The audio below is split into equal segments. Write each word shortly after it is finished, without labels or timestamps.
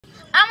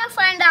gonna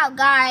find out,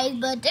 guys,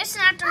 but this is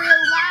not the real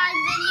live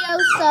video,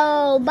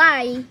 so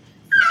bye.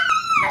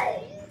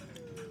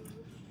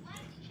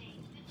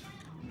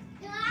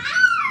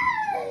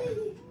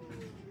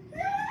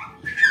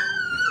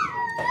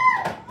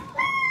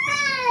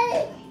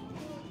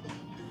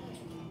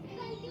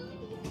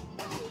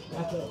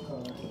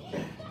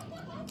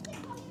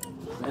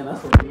 Man,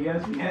 that's what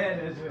BS we had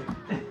this week.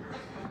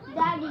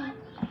 Daddy.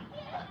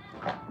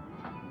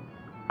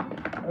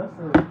 That's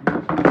what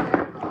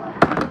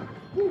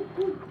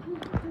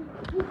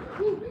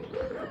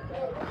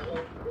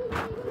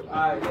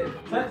Alright, yeah.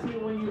 Text me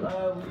when you back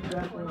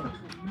on.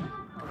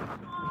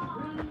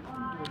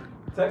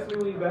 Text me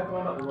when you back on.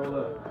 I'm about to roll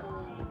up.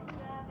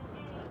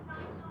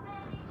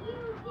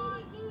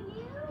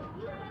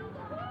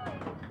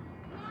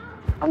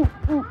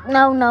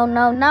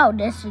 No.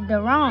 This is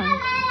the wrong.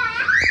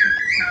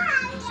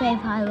 Save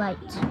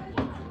highlights.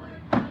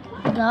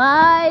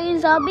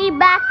 Guys, I'll be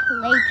back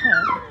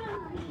later.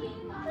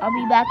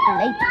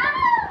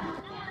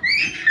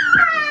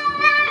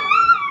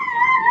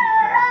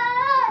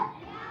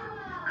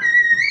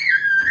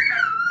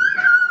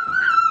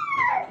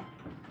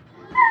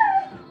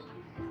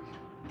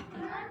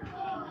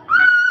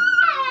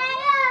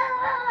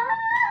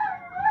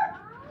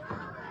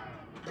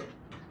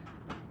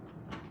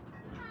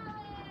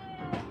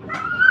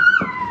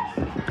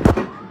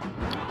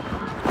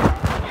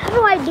 How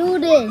do I do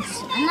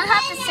this? I'm gonna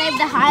have to save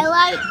the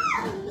highlight.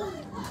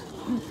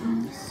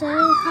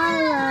 Save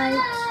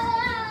highlights.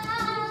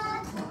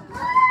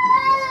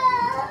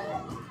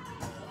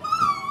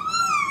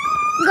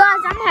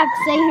 Guys, I'm gonna have to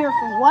stay here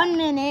for 1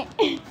 minute.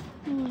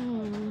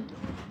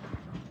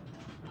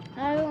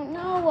 I don't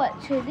know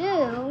what to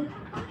do.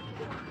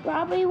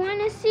 Probably want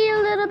to see a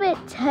little bit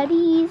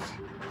teddies.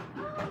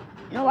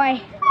 No, I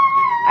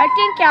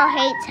think y'all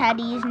hate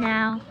teddies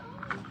now.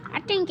 I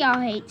think y'all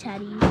hate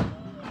teddies.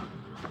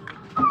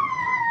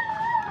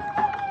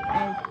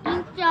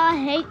 I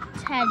hate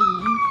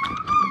teddies.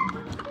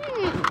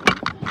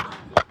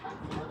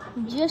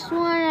 Just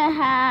want to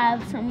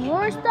have some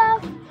more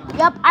stuff.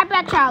 Yep, I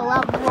bet y'all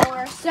love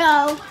roar.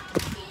 So,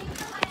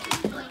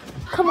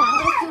 come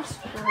on, let's just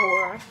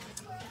roar.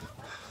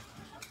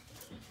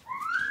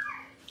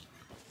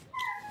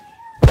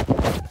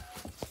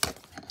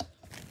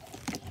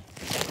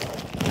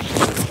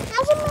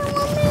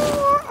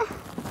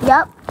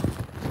 Yep.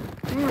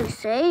 I'm gonna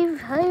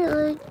save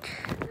highlight.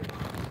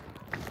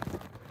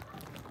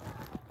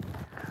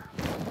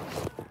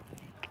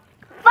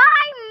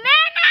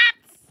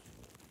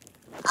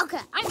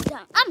 Okay,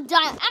 I'm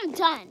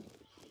done.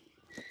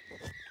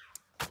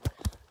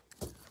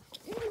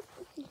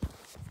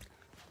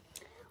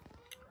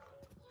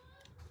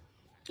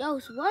 Yo,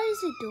 so what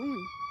is it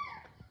doing?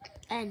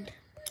 And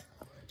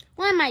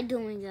what am I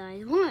doing,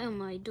 guys? What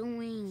am I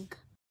doing?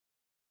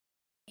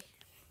 I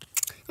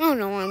don't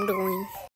know what I'm doing.